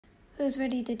Who's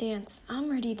ready to dance? I'm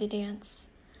ready to dance.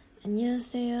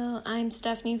 Annyeonghaseyo, I'm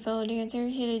Stephanie, fellow dancer,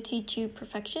 here to teach you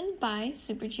Perfection by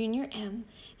Super Junior M.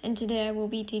 And today I will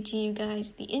be teaching you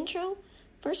guys the intro,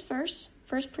 first verse,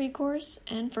 first pre-chorus,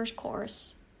 and first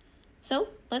chorus. So,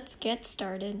 let's get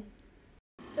started.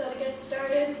 So to get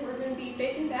started, we're going to be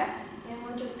facing back, and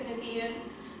we're just going to be in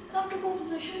comfortable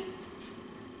position.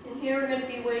 And here we're going to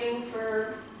be waiting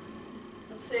for,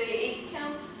 let's say, 8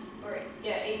 counts, or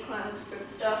 8 counts for the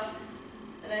stuff.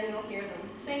 And then you'll hear them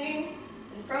singing,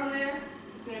 and from there,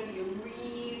 it's going to be a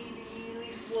really, really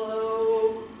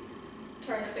slow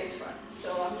turn to face front.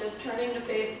 So I'm just turning the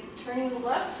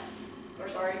left, I'm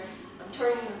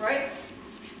turning the right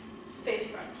to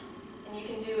face front. And you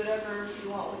can do whatever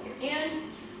you want with your hand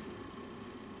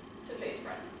to face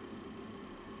front.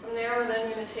 From there, we're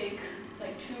then going to take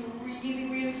like 2 really,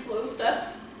 really slow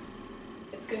steps.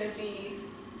 It's going to be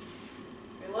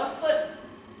your left foot,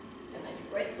 and then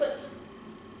your right foot.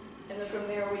 And then from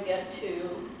there we get to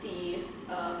the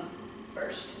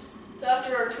first. So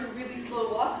after our 2 really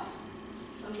slow walks,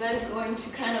 I'm then going to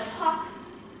kind of hop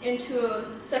into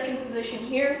a second position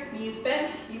here, knees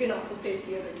bent. You can also face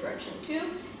the other direction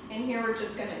too. And here we're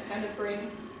just going to kind of bring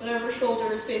whatever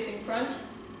shoulder is facing front.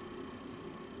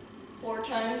 4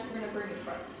 times, we're going to bring it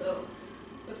front. So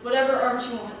with whatever arms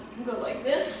you want, you can go like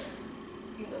this,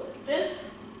 you can go like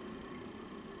this,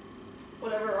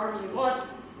 whatever arm you want,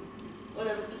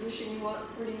 whatever position you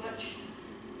want, pretty much.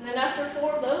 And then after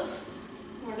 4 of those,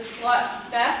 we're going to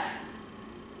slide back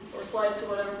or slide to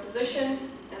whatever position,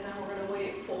 and then we're going to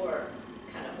wait for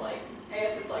kind of like, I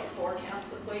guess it's like 4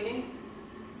 counts of waiting.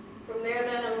 From there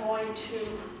then I'm going to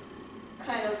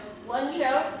kind of lunge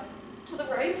out to the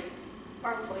right,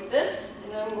 arms like this,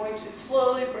 and then I'm going to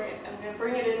slowly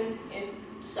bring it in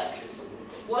sections. So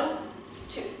we're going to go 1,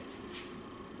 2.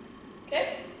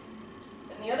 Okay?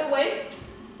 And the other way,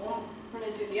 we're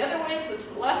going to do the other way, so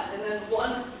to the left, and then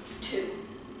 1, 2.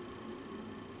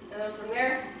 And then from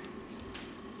there,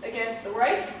 again to the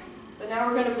right, but now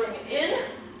we're going to bring it in,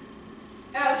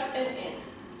 out, and in.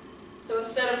 So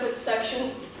instead of with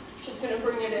section, just going to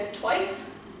bring it in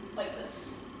twice, like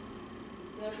this.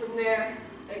 And then from there,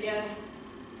 again,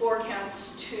 4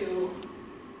 counts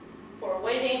for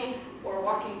waiting or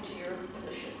walking to your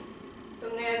position.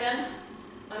 From there then,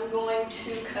 I'm going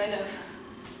to kind of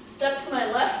step to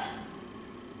my left,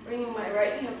 bringing my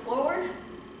right hand forward,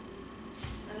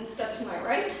 and then step to my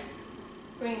right,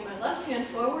 bringing my left hand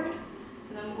forward,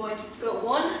 and then I'm going to go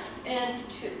 1 and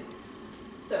 2.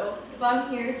 So if I'm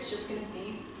here, it's just going to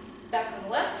be back on the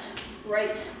left,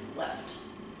 right, left.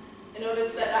 And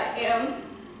notice that I am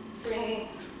bringing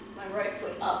my right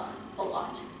foot up a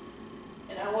lot,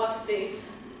 and I want to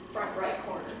face front right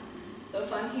corner. So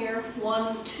if I'm here,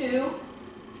 1, 2,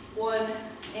 1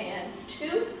 and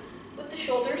 2 with the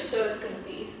shoulders, so it's going to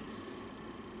be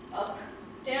up,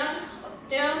 down,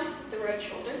 with the right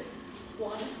shoulder,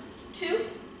 1, 2,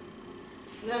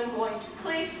 and then I'm going to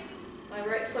place my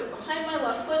right foot behind my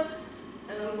left foot,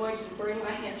 and then I'm going to bring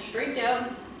my hand straight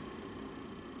down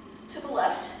to the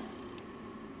left,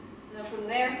 and then from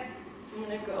there, I'm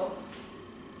going to go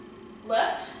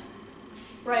left,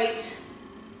 right,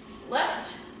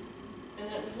 left, and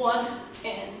then 1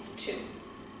 and 2.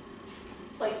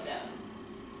 Place down.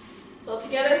 So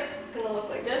together, it's going to look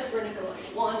like this. We're going to go like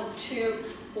 1, 2,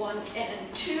 1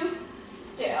 and 2,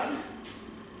 down,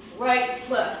 right,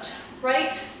 left,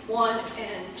 right, 1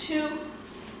 and 2,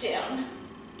 down.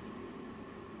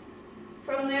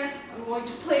 From there, I'm going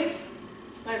to place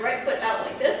my right foot out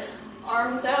like this,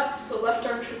 arms out, so left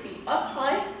arm should be up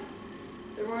high.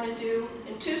 Then we're going to do,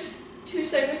 in two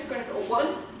segments, we're going to go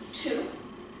 1, 2,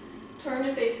 turn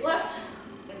to face left,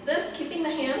 like this, keeping the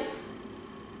hands.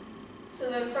 So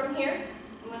then from here,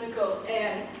 I'm going to go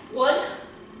and 1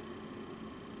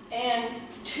 and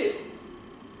 2.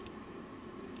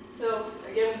 So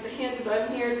again, with the hands, if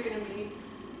I'm here, it's going to be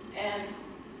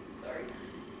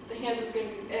the hands is going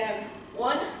to be and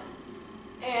 1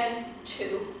 and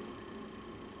 2.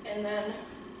 And then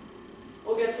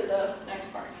we'll get to the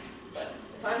next part. But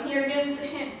if I'm here again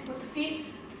with the feet, it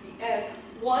could be and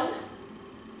 1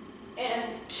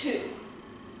 and 2.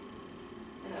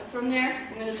 And then from there,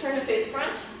 I'm going to turn to face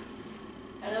front,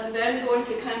 and I'm then going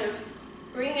to kind of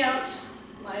bring out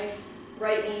my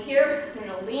right knee here. I'm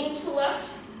going to lean to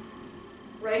left.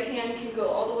 Right hand can go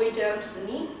all the way down to the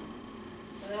knee.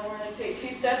 And then we're going to take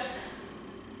 2 steps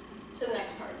to the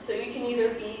next part. So you can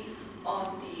either be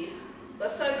on the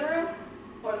left side of the room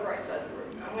or the right side of the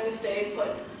room. I'm going to stay put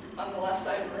on the left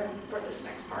side of the room for this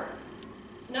next part.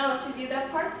 So now let's review that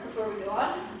part before we go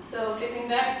on. So facing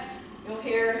back, you'll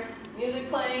hear music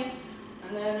playing,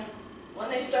 and then when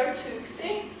they start to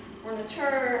sing, We're going to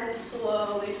turn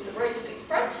slowly to the right to face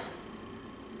front.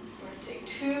 We're going to take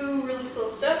 2 really slow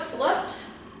steps, left,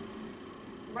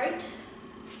 right,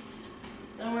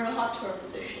 then we're going to hop to our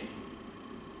position.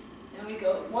 Now we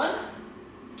go 1,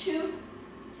 2,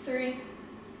 3,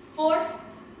 4,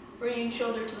 bringing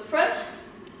shoulder to the front,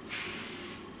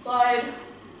 slide,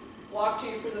 walk to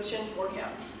your position, 4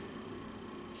 counts.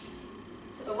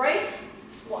 To the right,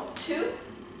 1, 2,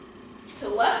 to the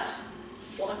left,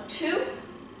 1, 2,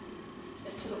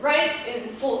 and to the right in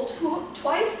full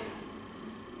twice,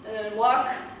 and then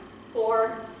walk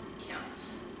 4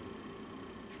 counts.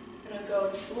 I'm going to go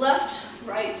to the left,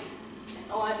 right,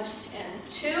 and 1 and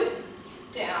 2,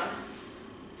 down,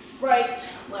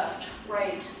 right, left,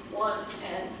 right, 1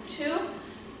 and 2,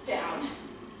 down,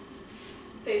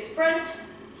 face front,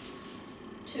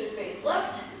 2 to face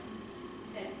left,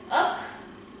 and up,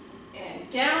 and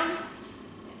down,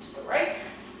 and to the right,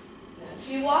 and then a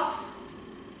few walks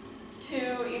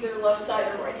to either left side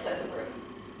or right side of the room.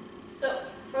 So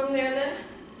from there then,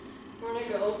 we're going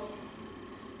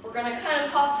to kind of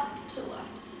hop to the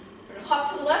left. We're going to hop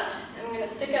to the left, and I'm going to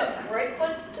stick out my right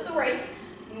foot to the right.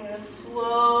 I'm going to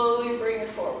slowly bring it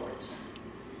forwards.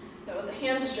 Now with the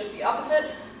hands, it's just the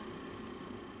opposite.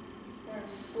 We're going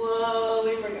to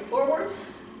slowly bring it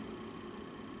forwards.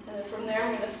 And then from there, I'm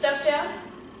going to step down.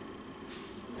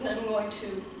 And then I'm going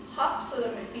to hop so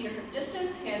that my feet are hip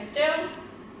distance, hands down.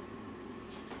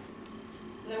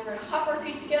 And then we're going to hop our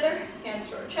feet together, hands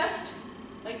to our chest,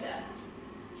 like that.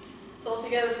 So all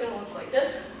together, it's going to look like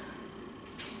this.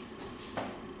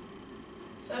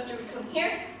 So after we come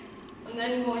here, I'm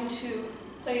then going to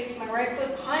place my right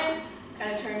foot behind,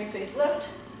 kind of turn me face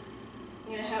left.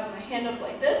 I'm going to have my hand up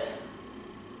like this.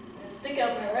 I'm going to stick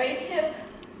out my right hip,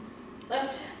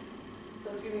 left. So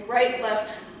it's going to be right,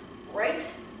 left,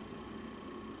 right.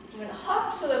 I'm going to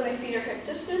hop so that my feet are hip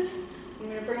distance. I'm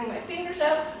going to bring my fingers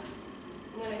out.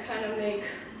 I'm going to kind of make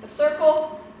a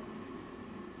circle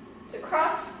to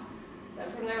cross. Then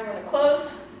from there, I'm going to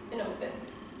close and open.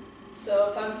 So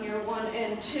if I'm here 1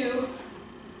 and 2,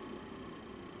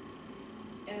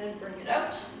 and then bring it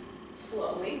out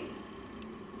slowly.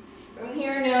 From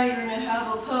here now, you're going to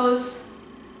have a pose,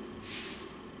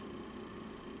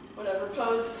 whatever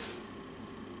pose.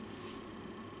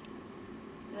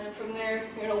 And then from there,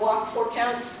 you're going to walk 4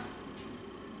 counts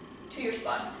to your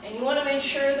spot. And you want to make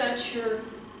sure that you're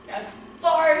as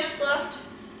far left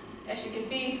as you can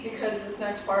be, because this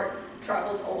next part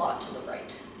travels a lot to the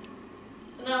right.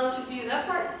 So now let's review that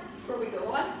part before we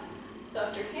go on. So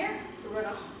after here, so we're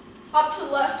going to hop to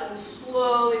the left and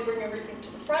slowly bring everything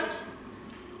to the front.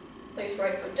 Place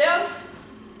right foot down,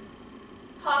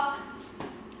 hop,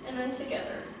 and then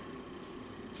together.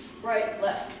 Right,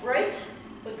 left, right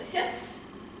with the hips,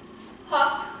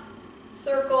 hop,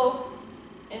 circle,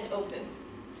 and open.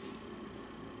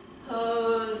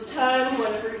 Pose time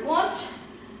whenever you want.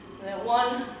 And then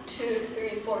 1, 2, 3,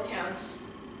 4 counts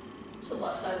to the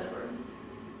left side of the room.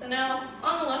 So now,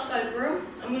 on the left side of the room,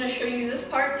 I'm going to show you this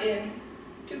part in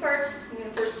 2 parts. I'm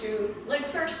going to first do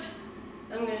legs first,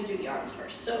 then I'm going to do the arms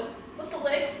first. So with the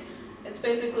legs, it's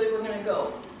basically we're going to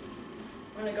go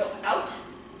out.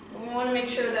 And we want to make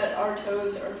sure that our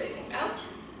toes are facing out.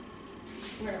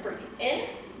 We're going to bring it in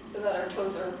so that our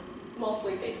toes are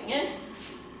mostly facing in.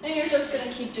 And you're just going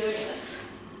to keep doing this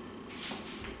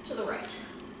to the right.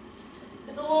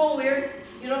 It's a little weird.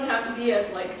 You don't have to be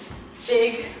as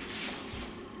big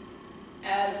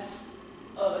as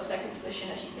a second position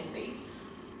as you can be.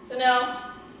 So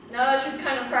now that you've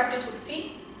kind of practiced with the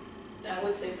feet, and I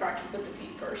would say practice with the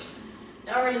feet first.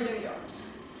 Now we're going to do the arms.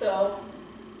 So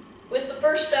with the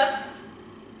first step,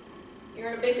 you're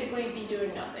going to basically be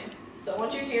doing nothing. So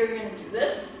once you're here, you're going to do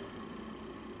this.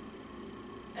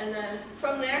 And then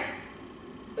from there,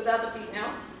 without the feet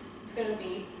now, it's going to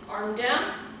be arm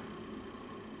down,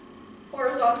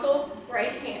 horizontal,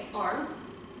 right hand arm,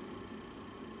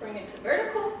 bring it to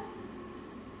vertical,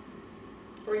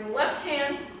 bring left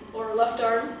hand or left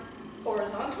arm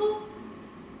horizontal,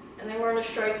 and then we're going to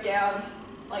strike down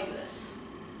like this.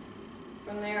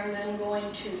 From there, I'm then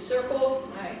going to circle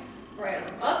my right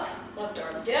arm up, left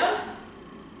arm down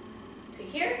to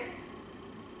here.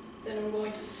 Then I'm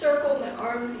going to circle my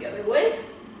arms the other way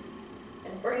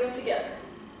and bring them together.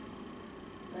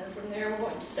 And then from there, I'm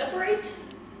going to separate.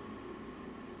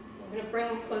 I'm going to bring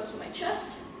them close to my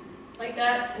chest, like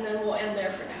that, and then we'll end there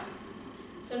for now.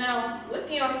 So now, with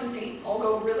the arms and feet, I'll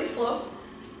go really slow.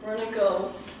 We're going to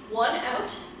go 1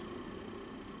 out,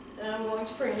 then I'm going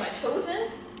to bring my toes in,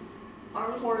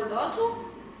 arm horizontal,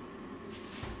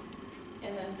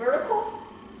 and then vertical,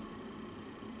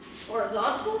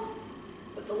 horizontal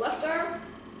with the left arm,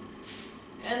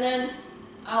 and then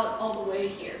out all the way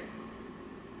here.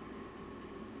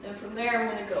 And from there,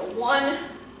 I'm going to go 1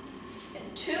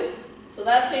 and 2. So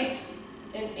that takes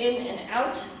an in and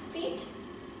out feet.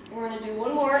 We're going to do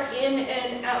one more in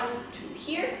and out to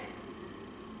here.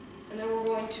 And then we're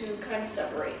going to kind of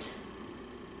separate.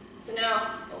 So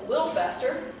now a little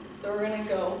faster. So we're going to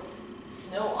go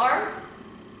no arm,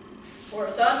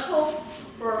 horizontal,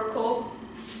 vertical,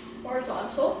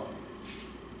 horizontal,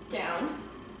 down,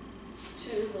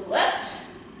 to the left,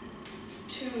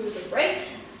 to the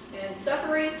right, and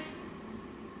separate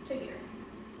to here.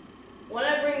 When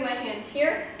I bring my hands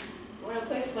here, I'm going to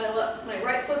place my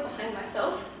right foot behind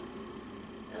myself,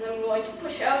 and then I'm going to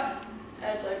push out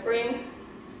as I bring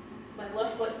my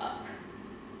left foot up.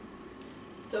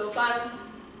 So if I'm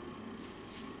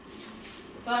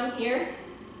here,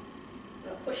 I'm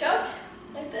going to push out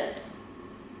like this,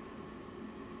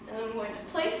 and then I'm going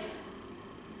to place.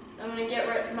 I'm going to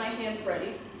get my hands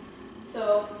ready.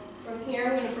 So from here,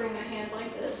 I'm going to bring my hands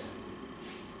like this.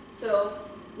 So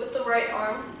with the right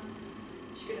arm,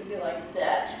 it's going to be like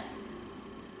that.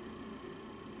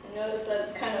 And notice that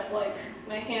it's kind of like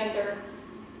my hands are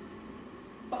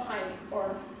behind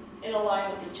or in a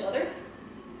line with each other.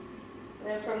 And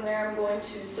then from there, I'm going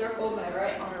to circle my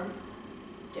right arm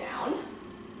down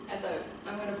as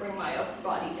I'm going to bring my upper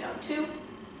body down too.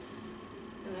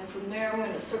 And then from there, I'm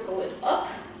going to circle it up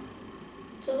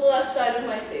to the left side of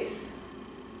my face.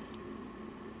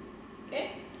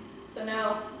 Okay, so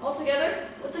now all together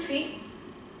with the feet,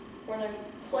 we're going to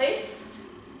place,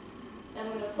 and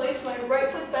I'm going to place my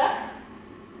right foot back,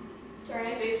 turn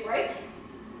my face right,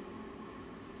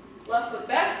 left foot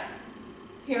back.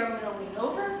 Here I'm going to lean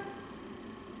over.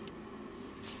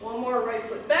 One more right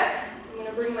foot back. I'm going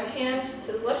to bring my hands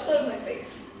to the left side of my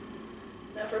face.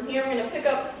 Now from here, I'm going to pick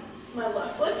up my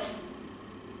left foot.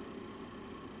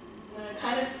 I'm going to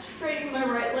kind of straighten my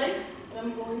right leg, and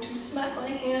I'm going to smack my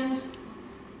hands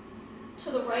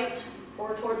to the right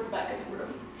or towards the back of the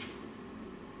room.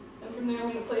 And from there,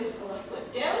 I'm going to place my left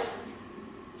foot down.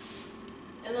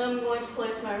 And then I'm going to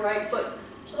place my right foot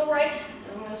to the right,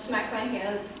 and I'm going to smack my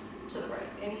hands to the right.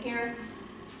 And here,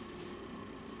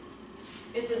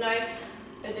 it's a nice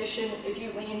addition if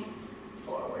you lean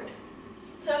forward.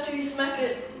 So after you smack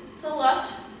it to the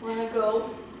left, we're going to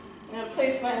go, I'm going to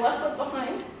place my left foot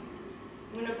behind.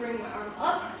 I'm going to bring my arm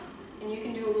up, and you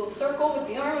can do a little circle with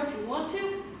the arm if you want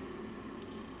to.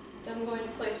 Then I'm going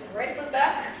to place my right foot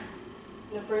back. I'm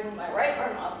going to bring my right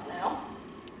arm up now.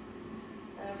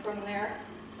 And then from there,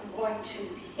 I'm going to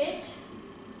hit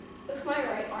with my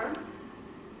right arm.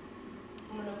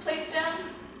 I'm going to place down,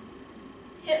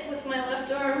 hit with my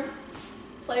left arm,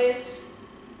 place,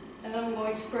 and then I'm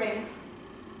going to bring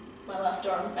my left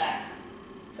arm back.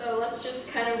 So let's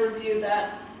just kind of review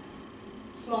that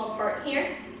small part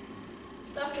here.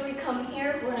 So after we come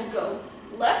here, we're going to go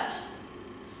left,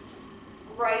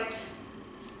 right,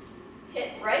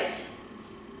 hit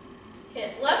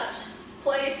left,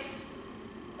 place,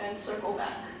 and circle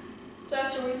back. So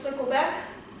after we circle back,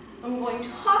 I'm going to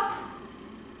hop,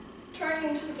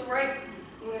 turning to the right.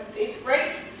 I'm going to face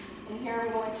right, and here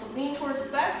I'm going to lean towards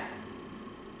the back,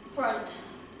 front,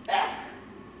 back.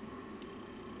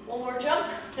 One more jump.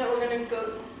 Now we're going to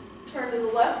go turn to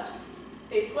the left,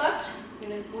 face left. I'm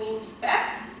going to lean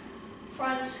back,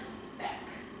 front, back.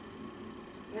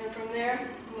 And then from there,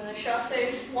 I'm going to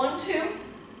chasse 1, 2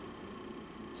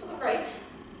 to the right.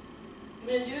 I'm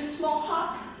going to do a small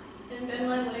hop and bend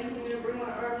my legs. I'm going to bring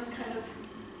my arms kind of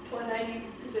to a 90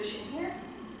 position here.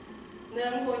 And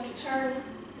then I'm going to turn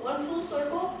 1 full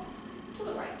circle to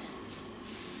the right.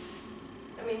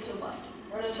 To the left.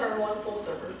 We're going to turn 1 full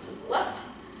circle to the left.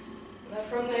 And then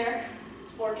from there,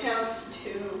 4 counts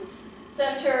to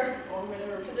center or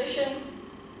whatever position.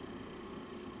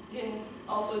 You can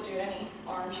also do any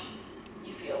arms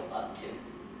you feel up to.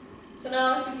 So now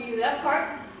let's review that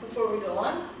part before we go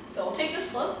on. So I'll take the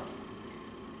slope.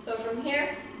 So from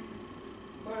here,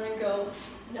 we're going to go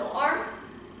no arm,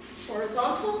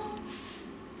 horizontal,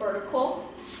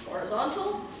 vertical,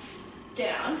 horizontal,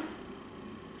 down.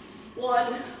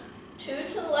 1, 2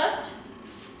 to the left,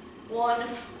 1,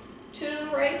 2 to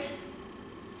the right,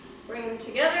 bring them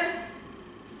together,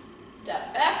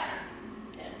 step back,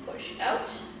 and push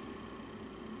out,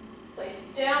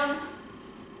 place down,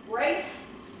 right,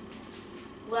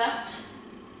 left,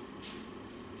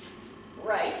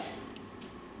 right,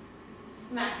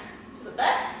 smack to the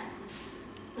back,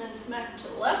 then smack to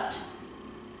the left,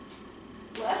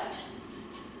 left,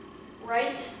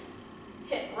 right,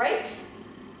 hit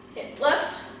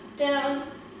left, down,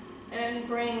 and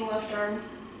bring left arm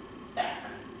back.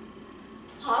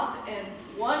 Hop and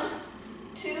 1,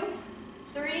 2,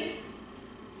 3,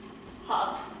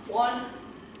 hop, 1,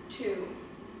 2,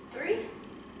 3.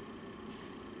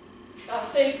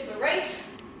 Chassé to the right.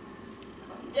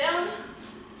 Come down.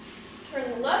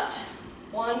 Turn the left.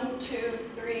 1, 2,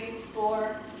 3,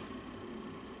 4.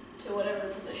 To whatever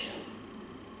position.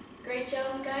 Great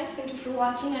job, guys. Thank you for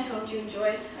watching. I hope you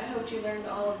enjoyed. I hope you learned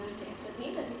all of this dance with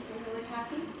me. That makes me really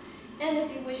happy. And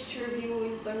if you wish to review what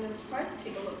we've learned in this part,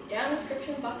 take a look down in the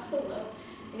description box below.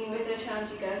 Anyways, I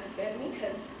challenge you guys to bet me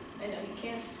because I know you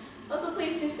can. Also,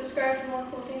 please do subscribe for more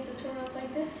cool dance tutorials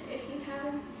like this. If you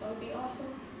haven't, that would be awesome.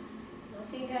 And I'll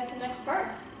see you guys in the next part.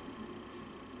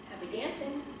 Happy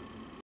dancing!